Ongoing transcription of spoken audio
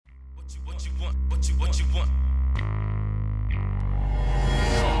Top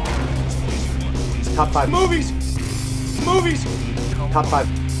 5 movies. Top 5.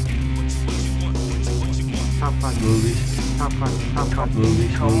 Top 5 movies. Top 5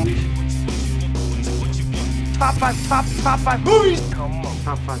 movies. Top 5 movies.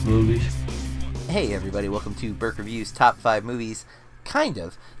 Top 5 movies. Hey everybody, welcome to Burke Reviews Top 5 Movies. Kind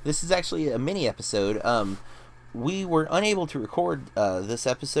of. This is actually a mini episode. We were unable to record this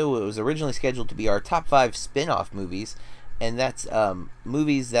episode. It was originally scheduled to be our top 5 spin-off movies, and that's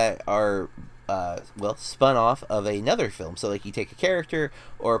movies that are spun off of another film. So like you take a character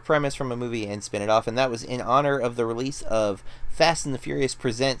or a premise from a movie and spin it off, and that was in honor of the release of Fast and the Furious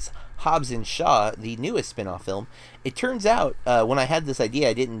Presents Hobbs and Shaw, the newest spin-off film. It turns out, when I had this idea,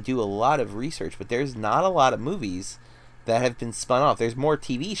 I didn't do a lot of research, but there's not a lot of movies that have been spun off. There's more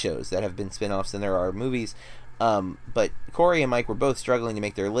TV shows that have been spin-offs than there are movies. But Corey and Mike were both struggling to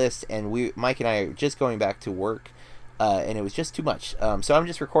make their list, and Mike and I are just going back to work, and it was just too much. So I'm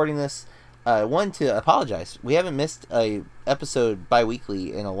just recording this, one, to apologize. We haven't missed a episode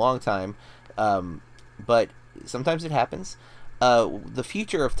bi-weekly in a long time, but sometimes it happens. The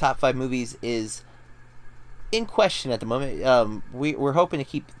future of Top 5 Movies is in question at the moment. We're hoping to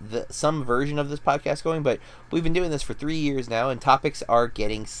keep some version of this podcast going, but we've been doing this for 3 years now, and topics are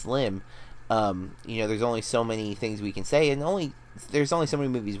getting slim. There's only so many things we can say, and there's only so many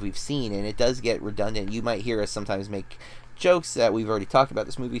movies we've seen, and it does get redundant. You might hear us sometimes make jokes that we've already talked about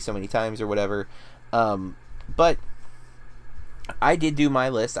this movie so many times or whatever. But I did do my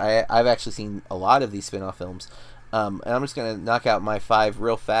list. I've actually seen a lot of these spin-off films. And I'm just going to knock out my 5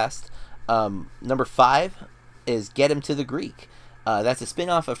 real fast. Number 5 is Get Him to the Greek. That's a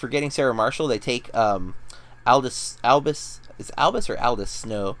spin-off of Forgetting Sarah Marshall. They take Albus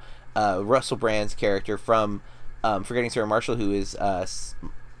Snow, Russell Brand's character from Forgetting Sarah Marshall, who is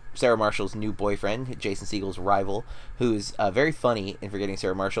Sarah Marshall's new boyfriend, Jason Segel's rival, who's very funny in Forgetting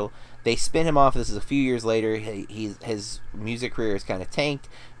Sarah Marshall. They spin him off. This is a few years later. His music career is kind of tanked.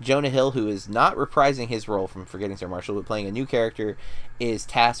 Jonah Hill, who is not reprising his role from Forgetting Sarah Marshall, but playing a new character, is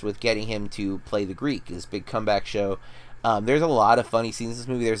tasked with getting him to play the Greek, this big comeback show. There's a lot of funny scenes in this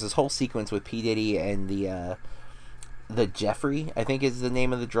movie. There's this whole sequence with P. Diddy and the Jeffrey, I think is the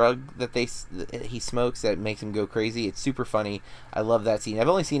name of the drug that he smokes that makes him go crazy. It's super funny. I love that scene. I've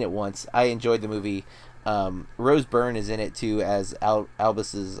only seen it once. I enjoyed the movie. Rose Byrne is in it too as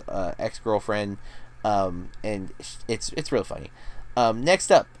Albus's ex-girlfriend, and it's real funny.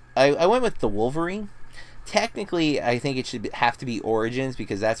 Next up, I went with The Wolverine. Technically, I think it should have to be Origins,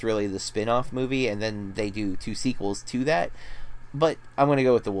 because that's really the spin-off movie, and then they do 2 sequels to that. But I'm going to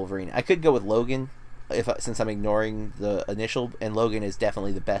go with The Wolverine. I could go with Logan, since I'm ignoring the initial, and Logan is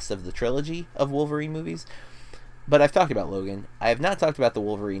definitely the best of the trilogy of Wolverine movies. But I've talked about Logan. I have not talked about The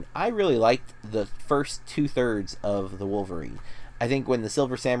Wolverine. I really liked the first 2/3 of The Wolverine. I think when the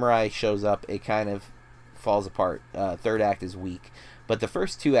Silver Samurai shows up, it kind of falls apart. Third act is weak. But the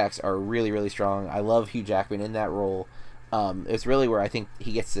first 2 acts are really, really strong. I love Hugh Jackman in that role. It's really where I think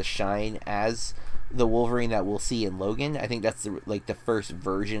he gets to shine as the Wolverine that we'll see in Logan. I think that's the first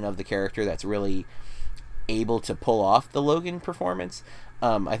version of the character that's really able to pull off the Logan performance.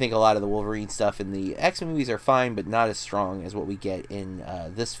 I think a lot of the Wolverine stuff in the X movies are fine, but not as strong as what we get in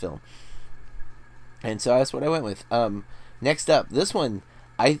this film. And so that's what I went with. Next up, this one,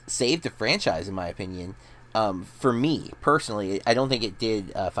 I saved a franchise in my opinion. For me personally, I don't think it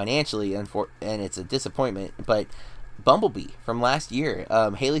did financially, and it's a disappointment. But Bumblebee from last year,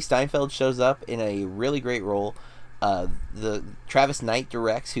 Haley Steinfeld shows up in a really great role. The Travis Knight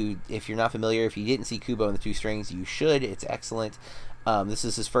directs, who, if you're not familiar, if you didn't see Kubo and the Two Strings, you should. It's excellent. This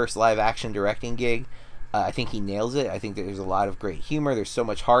is his first live action directing gig. I think he nails it. I think there's a lot of great humor. There's so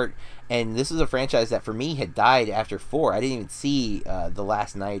much heart. And this is a franchise that for me had died after 4. I didn't even see The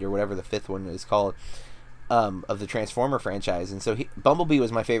Last Night, or whatever the 5th one is called, of the Transformer franchise. And so Bumblebee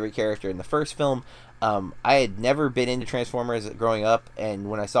was my favorite character in the first film. I had never been into Transformers growing up, and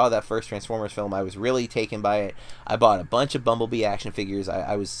when I saw that first Transformers film, I was really taken by it. I bought a bunch of Bumblebee action figures.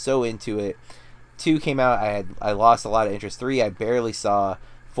 I was so into it. 2 came out. I lost a lot of interest. 3 I barely saw.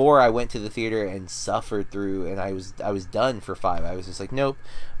 4 I went to the theater and suffered through, and I was done for 5. I was just like, nope.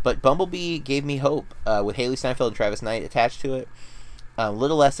 But Bumblebee gave me hope, with Haley Steinfeld and Travis Knight attached to it. A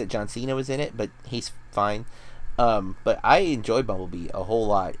little less that John Cena was in it, but he's fine. But I enjoy Bumblebee a whole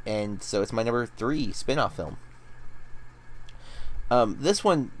lot, and so it's my number 3 spin-off film.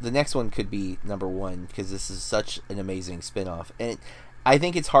 The next one could be number 1, because this is such an amazing spin-off. And I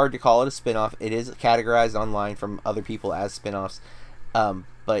think it's hard to call it a spin-off. It is categorized online from other people as spin-offs,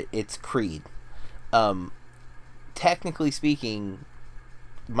 but it's Creed. Technically speaking,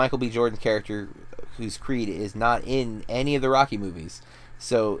 Michael B. Jordan's character, who's Creed, is not in any of the Rocky movies.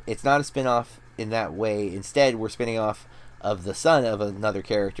 So it's not a spin-off in that way. Instead, we're spinning off of the son of another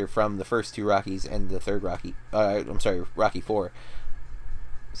character from the first two Rockies and the third Rocky. Rocky 4.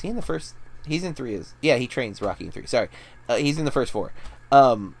 Is he in the first? He's in 3. Yeah, he trains Rocky in 3. Sorry. He's in the first 4.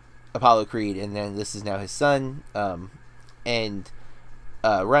 Apollo Creed, and then this is now his son. And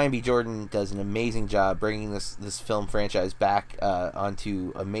Ryan B. Jordan does an amazing job bringing this film franchise back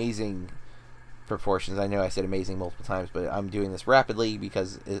onto amazing proportions. I know I said amazing multiple times, but I'm doing this rapidly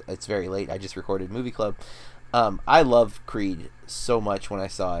because it's very late. I just recorded Movie Club. I love Creed so much when I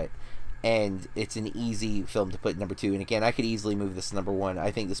saw it, and it's an easy film to put number 2. And again, I could easily move this to number 1.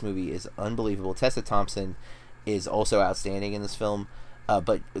 I think this movie is unbelievable. Tessa Thompson is also outstanding in this film.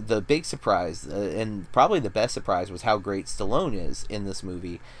 But the big surprise, and probably the best surprise, was how great Stallone is in this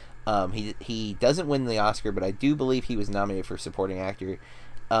movie. He doesn't win the Oscar, but I do believe he was nominated for supporting actor.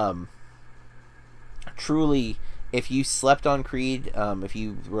 Truly, if you slept on Creed, if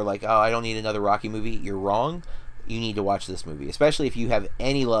you were like, oh, I don't need another Rocky movie, you're wrong. You need to watch this movie, especially if you have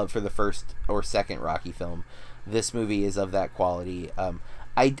any love for the first or second Rocky film. This movie is of that quality.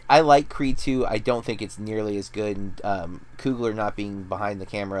 I like Creed 2. I don't think it's nearly as good. And Coogler not being behind the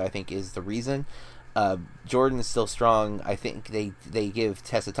camera, I think, is the reason. Jordan is still strong. I think they give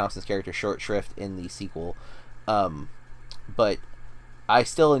Tessa Thompson's character short shrift in the sequel. But I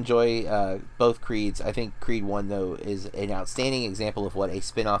still enjoy both Creeds. I think Creed 1, though, is an outstanding example of what a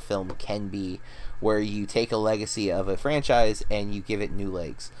spin-off film can be, where you take a legacy of a franchise and you give it new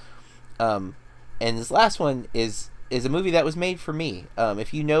legs. And this last one is a movie that was made for me.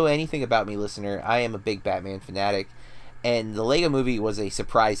 If you know anything about me, listener, I am a big Batman fanatic, and the Lego Movie was a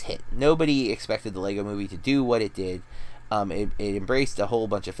surprise hit. Nobody expected the Lego Movie to do what it did. It embraced a whole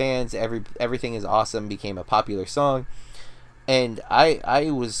bunch of fans. Everything is awesome became a popular song. And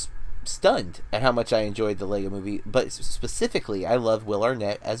I was stunned at how much I enjoyed the Lego Movie, but specifically, I love Will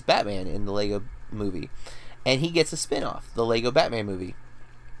Arnett as Batman in the Lego Movie. And he gets a spin-off, the Lego Batman Movie.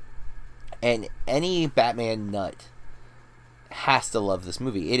 And any Batman nut has to love this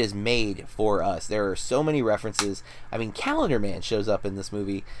movie. It is made for us. There are so many references. I mean, Calendar Man shows up in this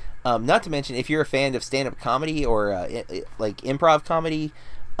movie. Not to mention, if you're a fan of stand-up comedy or like improv comedy,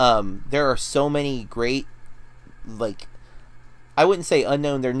 there are so many great, like, I wouldn't say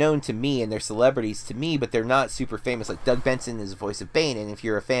unknown. They're known to me and they're celebrities to me, but they're not super famous. Like Doug Benson is the voice of Bane, and if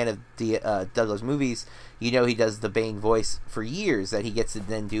you're a fan of the Douglas movies, you know he does the Bane voice for years that he gets to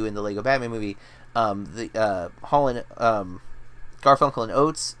then do in the Lego Batman movie. Garfunkel and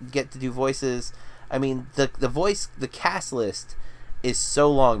Oates get to do voices. I mean, the cast list is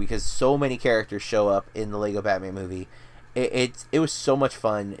so long because so many characters show up in the Lego Batman movie. It was so much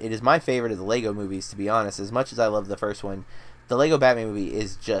fun. It is my favorite of the Lego movies, to be honest. As much as I love the first one, the Lego Batman movie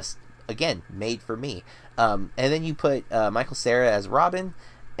is just, again, made for me. And then you put Michael Cera as Robin,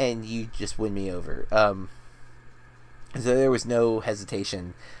 and you just win me over. So there was no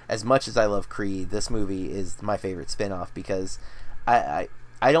hesitation. As much as I love Creed, this movie is my favorite spin-off because I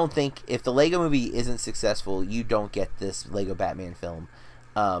don't think, if the Lego movie isn't successful, you don't get this Lego Batman film.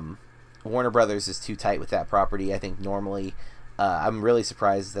 Warner Brothers is too tight with that property. I think normally, I'm really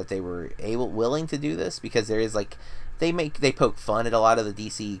surprised that they were willing to do this, because there is like, they poke fun at a lot of the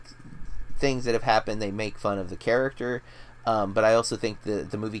DC things that have happened. They make fun of the character, but I also think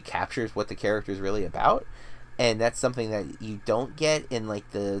the movie captures what the character is really about, and that's something that you don't get in like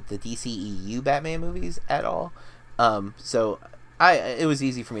the DCEU Batman movies at all. So it was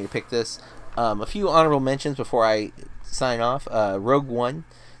easy for me to pick this. A few honorable mentions before I sign off. Rogue One,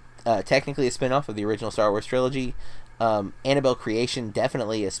 technically a spin-off of the original Star Wars trilogy. Annabelle Creation,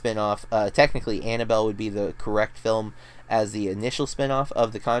 definitely a spin-off. Technically, Annabelle would be the correct film as the initial spin-off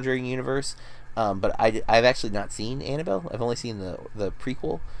of the Conjuring universe. But I've actually not seen Annabelle. I've only seen the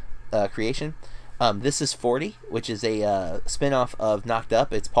prequel, Creation. This is 40, which is a spin-off of Knocked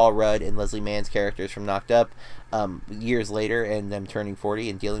Up. It's Paul Rudd and Leslie Mann's characters from Knocked Up years later, and them turning 40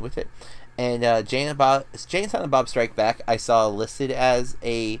 and dealing with it. And Jay and Silent Bob Strike Back, I saw listed as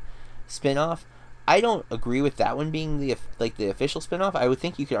a spin-off. I don't agree with that one being the official spin-off. I would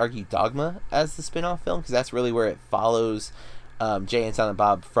think you could argue Dogma as the spin-off film, because that's really where it follows Jay and Silent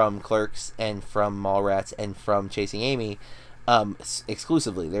Bob from Clerks and from Mallrats and from Chasing Amy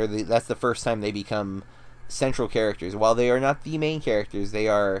exclusively. That's the first time they become central characters. While they are not the main characters, they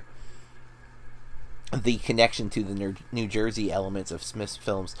are the connection to the New Jersey elements of Smith's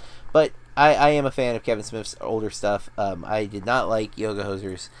films. But I am a fan of Kevin Smith's older stuff. I did not like Yoga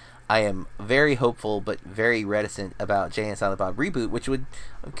Hosers. I am very hopeful but very reticent about Jay and Silent Bob Reboot, which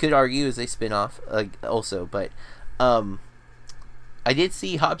could argue is a spin-off also. But I did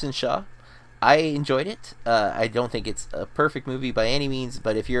see Hobbs and Shaw. I enjoyed it. I don't think it's a perfect movie by any means,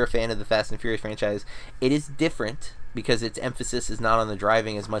 but if you're a fan of the Fast and Furious franchise, it is different because its emphasis is not on the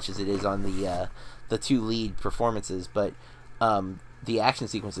driving as much as it is on the two lead performances. But the action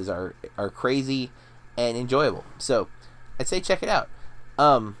sequences are crazy and enjoyable. So I'd say check it out.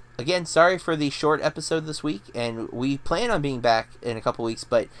 Again, sorry for the short episode this week, and we plan on being back in a couple weeks,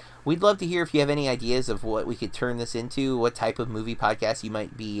 but we'd love to hear if you have any ideas of what we could turn this into, what type of movie podcast you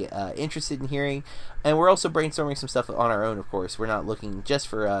might be interested in hearing. And we're also brainstorming some stuff on our own, of course. We're not looking just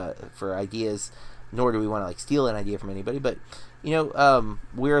for ideas, nor do we want to steal an idea from anybody, but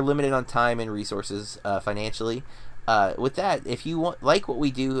we're limited on time and resources financially. With that, if you like what we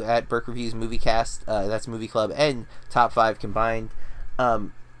do at Burke Reviews Movie Cast, that's Movie Club and Top 5 combined,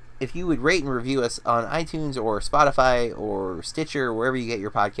 if you would rate and review us on iTunes or Spotify or Stitcher, wherever you get your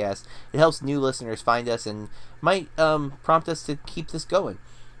podcast, it helps new listeners find us and might prompt us to keep this going.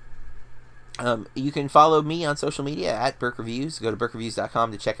 You can follow me on social media at Burke Reviews. Go to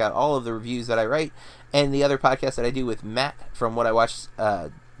burkereviews.com to check out all of the reviews that I write and the other podcasts that I do with Matt from What I Watched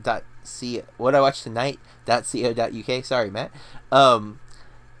Tonight.co.uk. Sorry, Matt. And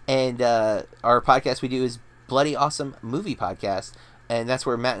our podcast we do is Bloody Awesome Movie Podcast. And that's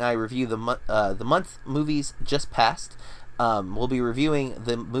where Matt and I review the month movies just passed. We'll be reviewing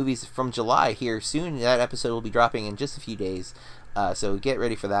the movies from July here soon. That episode will be dropping in just a few days. So get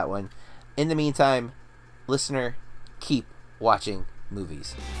ready for that one. In the meantime, listener, keep watching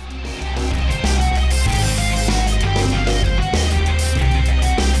movies.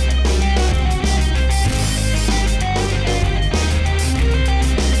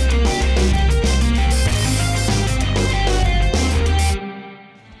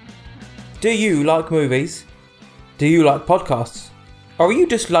 Do you like movies? Do you like podcasts? Or are you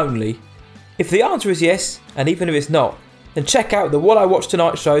just lonely? If the answer is yes, and even if it's not, then check out the What I Watched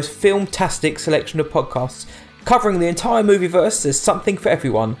Tonight show's filmtastic selection of podcasts covering the entire movieverse. There's something for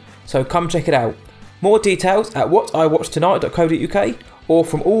everyone, so come check it out. More details at whatiwatchtonight.co.uk or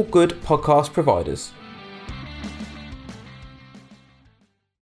from all good podcast providers.